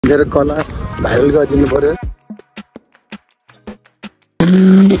मेरो कला भाइरल गरिदिनु पर्यो।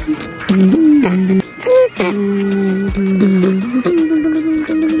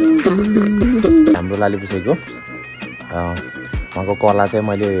 हाम्रो लालीपुसेको उहाँको कला चाहिँ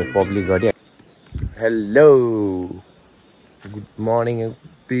मैले पब्लिक गरेँ। Hello good morning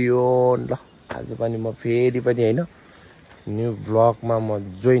everyone. ल आज पनि म फेरि पनि होइन न्यू ब्लगमा म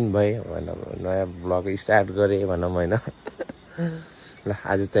जोइन भएँ भनेर नयाँ ब्लग स्टार्ट गरेँ भनौँ होइन। ल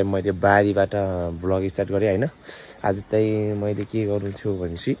आज चाहिँ मैले बारीबाट ब्लग स्टार्ट गरेँ होइन। आज चाहिँ मैले के गर्नु छु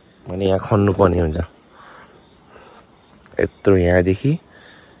भनेपछि मैले यहाँ खन्नु पर्ने हुन्छ। यत्रो यहाँदेखि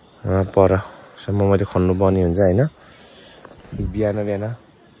परसम्म मैले खन्नु पर्ने हुन्छ होइन। बिहान बिहान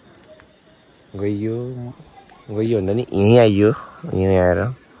गइयो भन्दा नि यहीँ आइयो, यहीँ आएर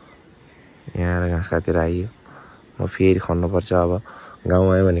घाँस काटेर आइयो। म फेरि खन्नुपर्छ। अब गाउँ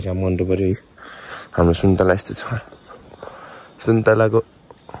आयो भने काम गर्नु पऱ्यो है। हाम्रो सुन्तला यस्तो छ, सुन्तलाको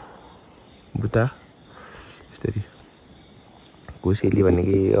बुट्टा यसरी कसैले भने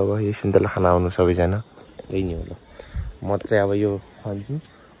कि अब यो सुन्तला खान आउनु सबैजना, त्यही नै हो। ल म चाहिँ अब यो खन्छु,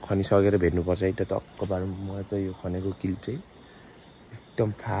 खनिसकेर भेट्नुपर्छ है। त टक्क पार म चाहिँ यो खनेको क्लिप चाहिँ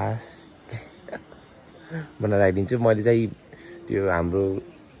एकदम फास्ट बनाएर राखिदिन्छु। मैले चाहिँ त्यो हाम्रो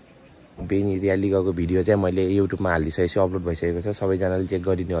बेनी रियाली गएको भिडियो चाहिँ मैले युट्युबमा हालिसकेको छु, अपलोड भइसकेको छ। सबैजनाले चेक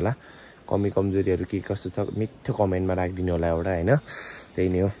गरिदिनु होला। कमी कमजोरीहरू के कस्तो छ मिठो कमेन्टमा राखिदिनु होला एउटा होइन। त्यही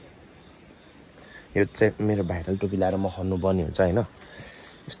नै हो। यो चाहिँ मेरो भाइरल टोपी लाएर म खन्नुपर्ने हुन्छ होइन।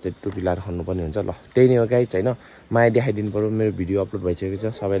 यस्तै टोपी लाएर खन्नुपर्ने हुन्छ। ल त्यही नै हो गाइज होइन। माया देखाइदिनु पऱ्यो। मेरो भिडियो अपलोड भइसकेको छ,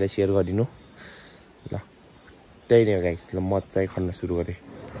 सबैलाई सेयर गरिदिनु। ल त्यही नै हो गाइज। ल म चाहिँ खन्न सुरु गरेँ।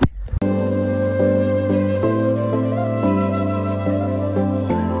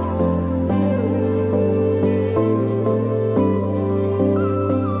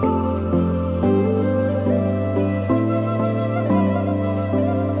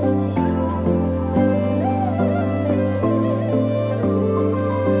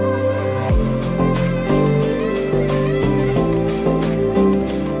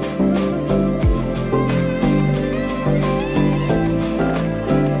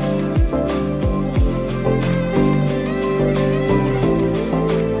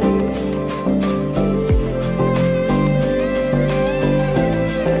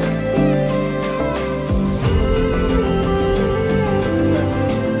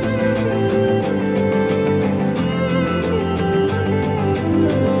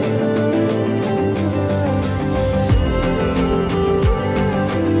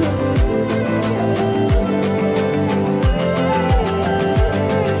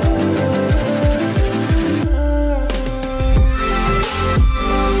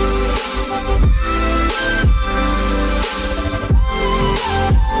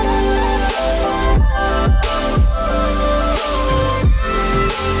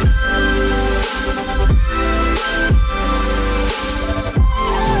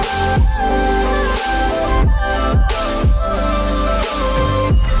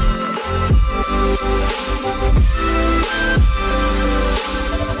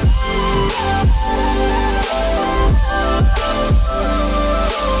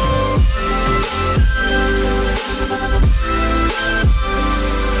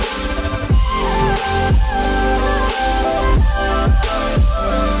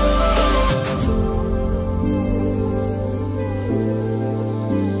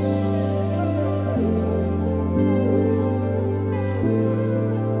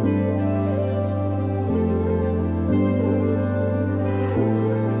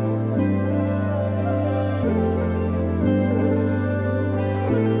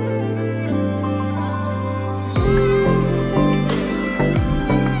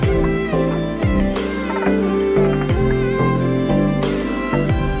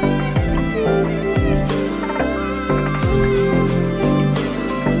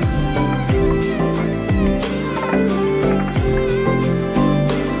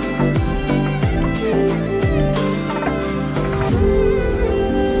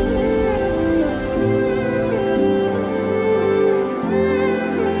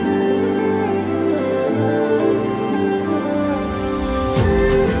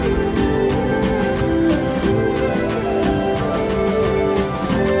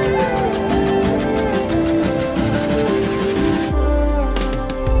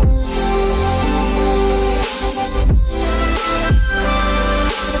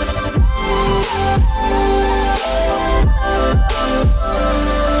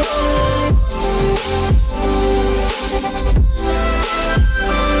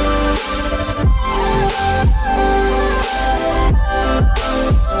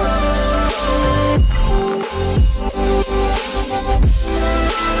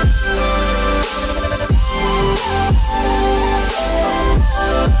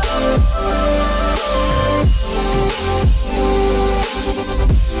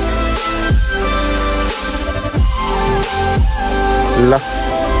 ल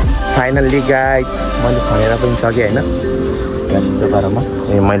फाइनल्ली गाइज मैले खनेर पनि सकेँ होइन यस्तो पारामा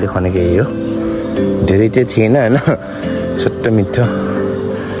मैले खनेको यही हो धेरै चाहिँ थिएन होइन छोटो मिठो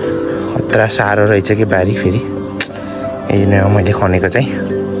खतरा साह्रो रहेछ कि बारी फेरि यही नै हो मैले खनेको चाहिँ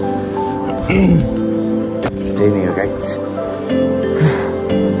त्यही नै हो गाइज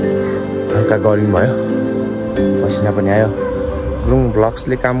हल्का गर्मी भयो पसिना पनि आयो गुरुङ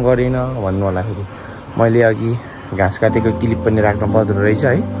ब्लग्सले काम गरेन भन्नु होला फेरि मैले अघि घाँस काटेको क्लिप पनि राख्नु पर्दो रहेछ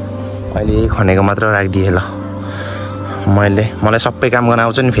है अहिले यही खनेको मात्र राखिदिएँ ल मलाई सबै काम गर्न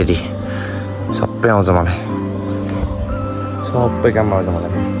आउँछ नि फेरि सबै आउँछ मलाई सबै काम आउँछ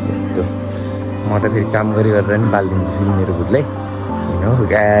मलाई यस्तो म त फेरि काम गरेर नि पालिदिन्छु फेरि मेरो भुतलाई होइन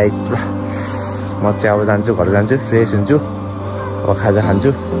गाइस ल म चाहिँ अब जान्छु घर जान्छु फ्रेस हुन्छु अब खाजा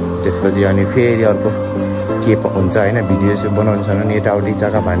खान्छु त्यसपछि अनि फेरि अर्को के हुन्छ होइन भिडियो बनाउनु छैन नि यताउति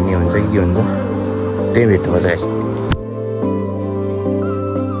जग्गा भान्ने हुन्छ कि के हुन्छ त्यही भेट्नुपर्छ यस्तो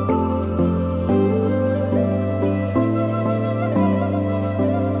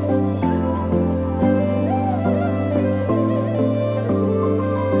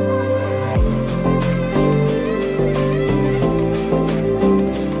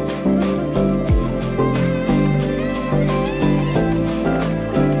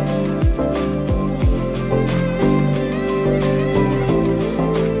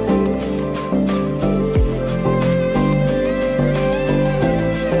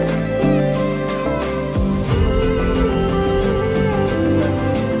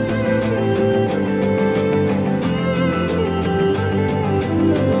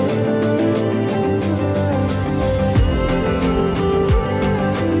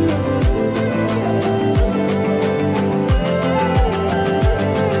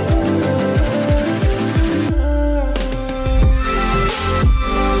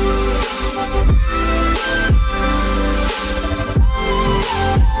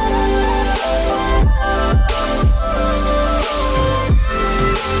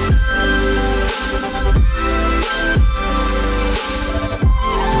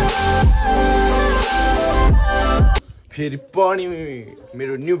फेरि पनि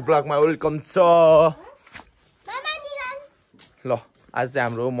मेरो न्यू ब्लगमा वेलकम छ ल आज चाहिँ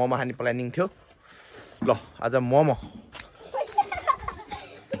हाम्रो मोमो खाने प्लानिङ थियो ल आज मोमो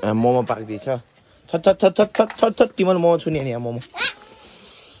पाक्दैछ छट छट छट छट छट छट तिम्रो मोमो छु नि यहाँ मोमो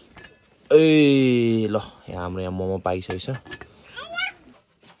ए ल यहाँ हाम्रो यहाँ मोमो पाकिसकेछ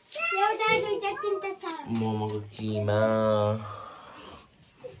मोमोको किमा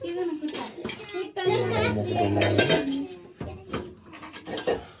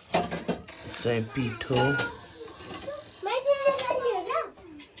चाहिँ पिठो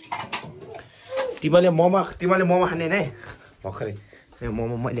तिमीले मोमो खाने नै भर्खरै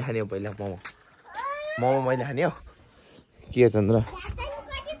मोमो मैले खाने हो पहिला मोमो मैले खाने हो के चन्द्र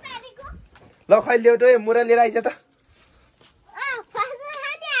ल खै ल्याउट मुरा लिएर आइज त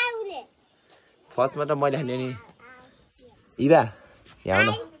फर्स्टमा त मैले खाने नि इबा यहाँ न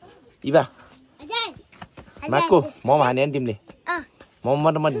इबा माको मोमो खाने नि तिमीले मोमो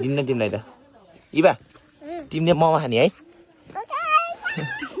त म दिन्न तिमीलाई त इबा तिमीले मोमो खाने है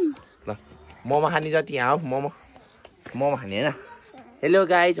ल मोमो खाने जति यहाँ हो मोमो खाने होइन हेलो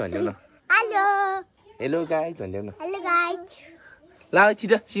गाइज भनिदेऊ न हेलो गाइज भनिदेऊ न ल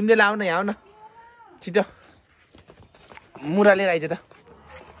छिटो सिमले लाउ न यहाँ आउ न छिटो मुरा लिएर आइज त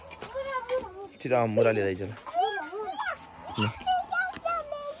छिटो मुरा लिएर आइज ल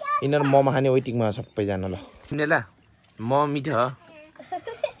यिनीहरू मोमो खाने वेटिङमा सबैजना ल तिमीले ल मोमो मिठो हो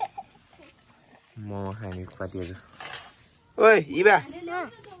मोमो खाने कतिहरू ओइ इबा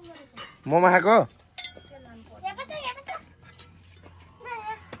मोमो खाएको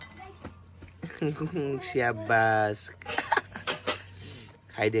स्याबास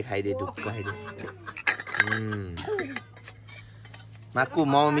खाइदे ढुक्क खाइदे माकु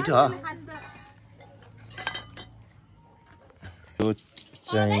मोमो मिठो हो यो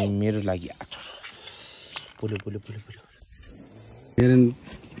चाहिँ मेरो लागि बोलो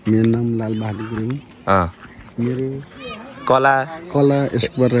मेरो नाम लाल बहादुर गुरुङ मेरो कला यस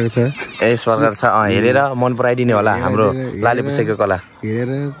प्रकार छ हेरेर मन पराइदिने होला हाम्रो लाले पुसेको कला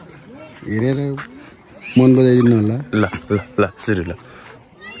हेरेर मन बजाइदिनु होला ल सुरु ल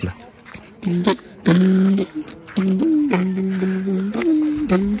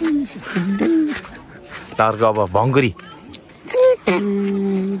अर्को अब भङ्गुरी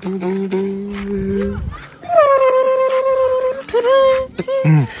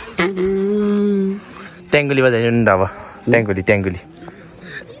ट्याङ्गुली बजाइदिनु नि त अब ट्याङ्गुली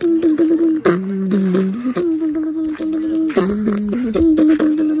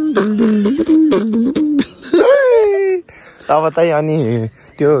तब चाहिँ अनि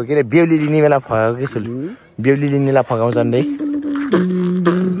त्यो के अरे बेहुली लिने बेला फगाएको के सुल बेहुली लिनेलाई फगाउँछन् रे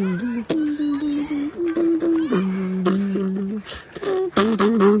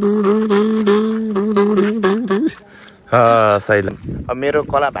सही अब मेरो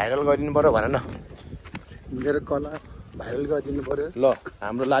कला भाइरल गरिदिनु पर्यो भन न मेरो कला भाइरल गरिदिनु पर्यो ल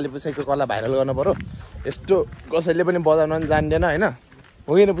हाम्रो लालीपुसाईको कला भाइरल गर्नु पर्यो यस्तो कसैले पनि बजाउन जान्दैन होइन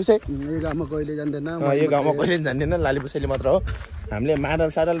हो कि पुसाई यो गाउँमा कहिले जान्दैन यो गाउँमा कहिले जान्दैन लालीपुसाईले मात्र हो हामीले मादल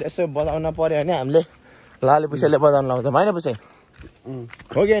साडल यसो बजाउन पर्यो भने हामीले लालीपुसाईले बजाउन लाउँछ होइन पुसाई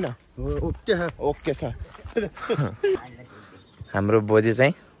हो कि होइन ओके ओके छ हाम्रो बोजे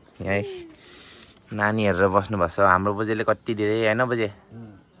चाहिँ यहाँ नानी हेरेर बस्नुभएको छ हाम्रो बोजेले कति धेरै होइन बोजे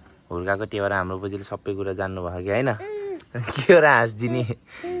हुर्काएको त्यो भएर हाम्रो बोजेले सबै कुरा जान्नुभयो कि होइन के हो र हाँसिदिने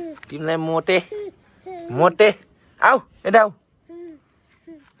तिमीलाई मोटे मोटे आऊ यता आऊ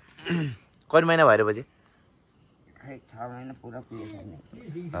कति महिना भयो बोजे 6 महिना पुरा पुगेछ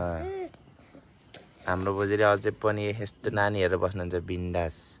हाम्रो बोजेले अझै पनि यस्तो नानी हेरेर बस्नुहुन्छ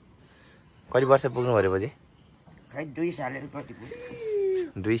बिन्दास कति वर्ष पुग्नु भयो बोजे 2 सालले कति पुग्यो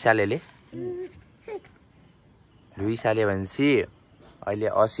 2 सालले 2 साले भनेपछि अहिले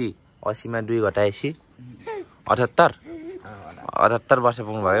 80 मा 2 घटाएपछि 78 वर्ष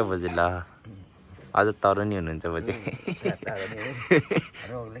पुग्नु भयो बोजे ल अझ तरुनी हुनुहुन्छ बोजे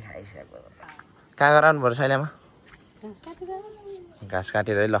रोगले खाइसक्यो कहाँ गराउनु पर्छ साइलामा घाँस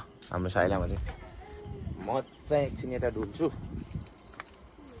काटेर है ल हाम्रो साइलामा चाहिँ म चाहिँ एकछिन यता ढुल्छु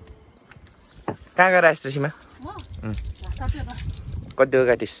कहाँ गएर आइस् सीमा कति हो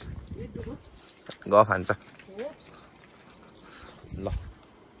काटिस् ग खान्छ ल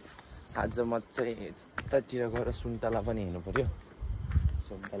आज म चाहिँ यतातिर गएर सुन्तला पनि हिँड्नु पर्यो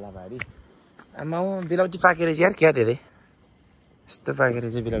सुन्तला बारी आमा बिलौटी पाकेर चाहिँ यार क्या धेरै यस्तो पाकेर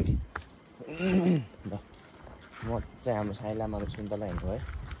चाहिँ बिलौटी ल म चाहिँ हाम्रो साइलामा सुन्तला हिँड्नु भयो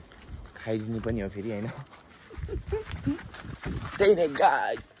खाइदिने पनि हो फेरि होइन त्यही नै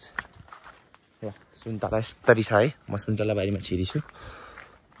गाइस ल सुन्तला यस्तरी छ है म सुन्तला बारीमा छिरिछु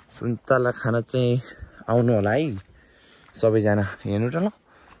सुन्तला खान चाहिँ आउनु होला है सबैजना हेर्नु त ल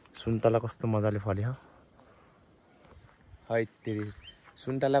सुन्तला कस्तो मजाले फल्यो है तेरि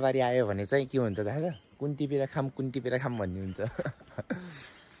सुन्तला बारी आयो भने चाहिँ के हुन्छ थाहा छ कुन टिपेर खाम भन्ने हुन्छ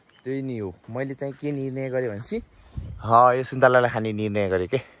त्यही नि हो मैले चाहिँ के निर्णय गरेँ भनेपछि यो सुन्तलालाई खाने निर्णय गरेँ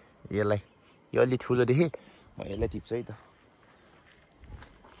के यसलाई यो अलि ठुलो देखेँ म यसलाई टिप्छु है त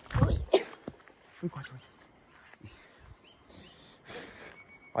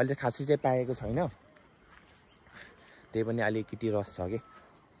अहिले खासै चाहिँ पाएको छैन त्यही पनि अलिकति रस छ कि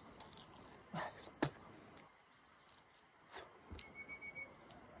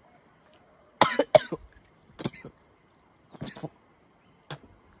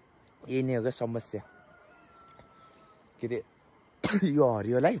यही नै हो क्या समस्या के अरे यो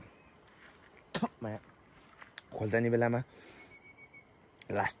हरियोलाई खोल्ताने बेलामा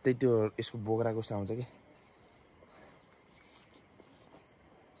लास्टै त्यो यसको बोक्रा कस्तो आउँछ कि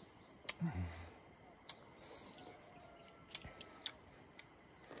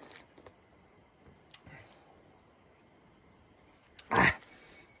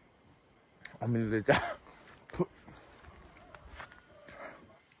हामीले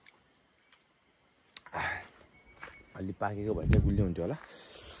अलि पाकेको भए चाहिँ गुलियो हुन्थ्यो होला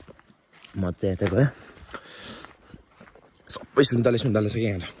मजा यता गयो सबै सुन्तले छ कि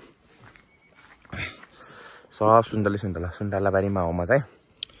यहाँ सब सुन्तला बारीमा हो म चाहिँ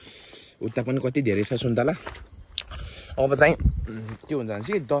उता पनि कति धेरै छ सुन्तला अब चाहिँ के हुन्छ भने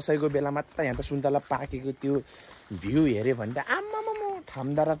चाहिँ दसैँको बेला मात्र यहाँ त सुन्तला पाकेको त्यो भ्यू हेऱ्यो भने त आम्मामा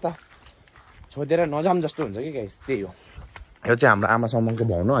ठामदारा त छोडेर नजाम जस्तो हुन्छ कि गाइस त्यही हो यो चाहिँ हाम्रो आमासम्मको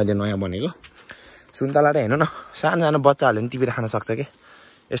भाउ हो अहिले नयाँ बनेको सुन्तला र हेर्नु न सानो बच्चाहरूले पनि टिपेर खान सक्छ कि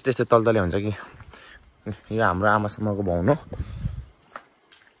यस्तो तलतले हुन्छ कि यो हाम्रो आमासम्मको भाउ हो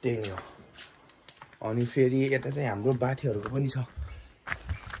त्यही हो अनि फेरि यता चाहिँ हाम्रो बाठीहरूको पनि छ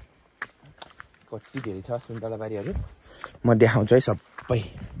कति धेरै छ सुन्तला बारीहरू म देखाउँछु है सबै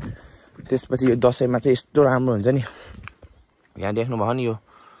त्यसपछि यो दसैँमा चाहिँ यस्तो राम्रो हुन्छ नि यहाँ देख्नुभयो नि यो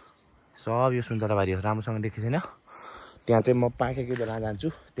सब यो सुन्तला बारीहरू राम्रोसँग देखेको छैन त्यहाँ चाहिँ म पाकेको बेला जान्छु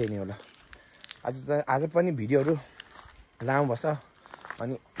त्यही नै होला आज पनि भिडियोहरू लामो भएछ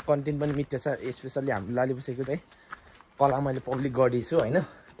अनि कन्टेन्ट पनि मिठो छ स्पेसल्ली हाम्रो लालीपुसाईको चाहिँ कला मैले पब्लिक गरिदिन्छु होइन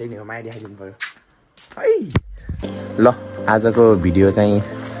त्यही नै हो माया देखाइदिनु पऱ्यो है ल आजको भिडियो चाहिँ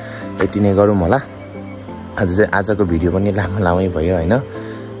यति नै गरौँ होला आजको भिडियो पनि लामै भयो होइन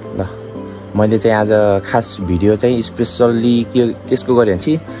ल मैले चाहिँ आज खास भिडियो चाहिँ स्पेसल्ली केसको गरेँ भने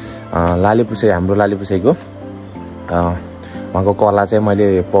चाहिँ हाम्रो लालीपुसाईको उहाँको कला चाहिँ मैले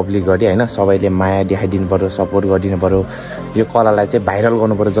पब्लिक गरेँ होइन सबैले माया देखाइदिनु पऱ्यो सपोर्ट गरिदिनु पऱ्यो यो कलालाई चाहिँ भाइरल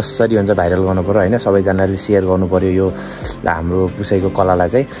गर्नु पर्यो, जसरी हुन्छ भाइरल गर्नु पर्यो होइन। सबैजनाले सेयर गर्नु पर्यो यो हाम्रो पुसैको कलालाई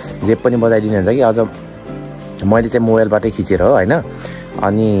चाहिँ। जे पनि बजाइदिनु हुन्छ कि। अझ मैले चाहिँ मोबाइलबाटै खिचेर हो होइन।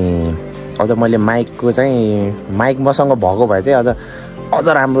 अनि अझ मैले माइकको चाहिँ माइक मसँग भएको भए चाहिँ अझ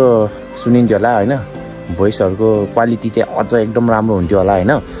राम्रो सुनिन्थ्यो होला होइन। भोइसहरूको क्वालिटी चाहिँ अझ एकदम राम्रो हुन्थ्यो होला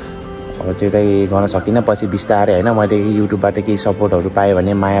होइन। अब त्यो चाहिँ गर्न सकिनँ, पछि बिस्तारै होइन। मैले युट्युबबाट केही सपोर्टहरू पाएँ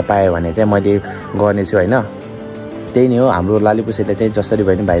भने, माया पाएँ भने चाहिँ मैले गर्नेछु होइन। त्यही नै हो, हाम्रो लालीपुसेले चाहिँ जसरी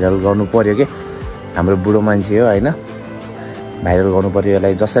भए पनि भाइरल गर्नु पर्यो कि। हाम्रो बुढो मान्छे हो होइन, भाइरल गर्नु पर्यो,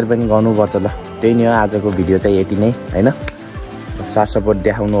 यसलाई जसरी पनि गर्नुपर्छ ल। त्यही नै हो, आजको भिडियो चाहिँ यति नै होइन। साथ सपोर्ट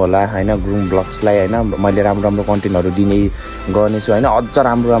देखाउनु होला होइन गुरुङ ब्लग्सलाई होइन। मैले राम्रो राम्रो कन्टेन्टहरू दिने गर्नेछु होइन। अझ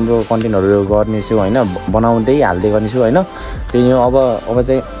राम्रो राम्रो कन्टेन्टहरू गर्नेछु होइन, बनाउँदै हाल्दै गर्नेछु होइन। त्यही हो। अब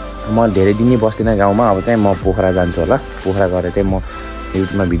चाहिँ म धेरै दिन बस्दिनँ गाउँमा। अब चाहिँ म पोखरा जान्छु होला। पोखरा गएर चाहिँ म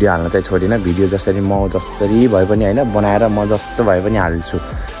युट्युबमा भिडियो हाल्न चाहिँ छोडिनँ। भिडियो जसरी भए पनि होइन बनाएर म जस्तो भए पनि हाल्छु।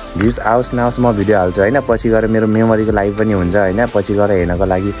 भ्युज आओस् नआओस् म भिडियो हाल्छु होइन। पछि गएर मेरो मेमोरीको लागि पनि हुन्छ होइन। पछि गएर हेर्नको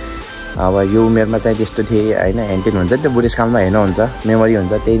लागि अब यो उमेरमा चाहिँ त्यस्तो थिएँ होइन। हेन्टेन हुन्छ नि त्यो बुढेसकालमा हेर्नु हुन्छ, मेमोरी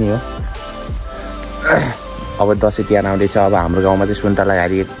हुन्छ। त्यही नै हो। अब दसैँ तिहार आउँदैछ। अब हाम्रो गाउँमा चाहिँ सुन्तला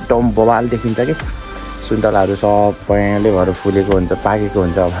घारी एकदम बवाल देखिन्छ कि। सुन्तलाहरू सब पयाँले भएर फुलेको हुन्छ, पाकेको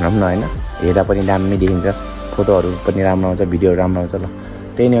हुन्छ भनौँ न होइन। हेर्दा पनि दामी देखिन्छ, फोटोहरू पनि राम्रो आउँछ, भिडियोहरू राम्रो आउँछ ल।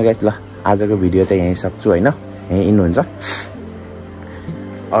 त्यही नै हो गाइस। ल आजको भिडियो चाहिँ यहीँ सक्छु होइन, यहीँ इन हुन्छ।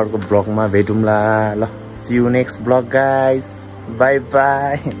 अर्को ब्लगमा भेटौँला ल। C you next blog guys, by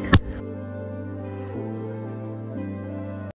by.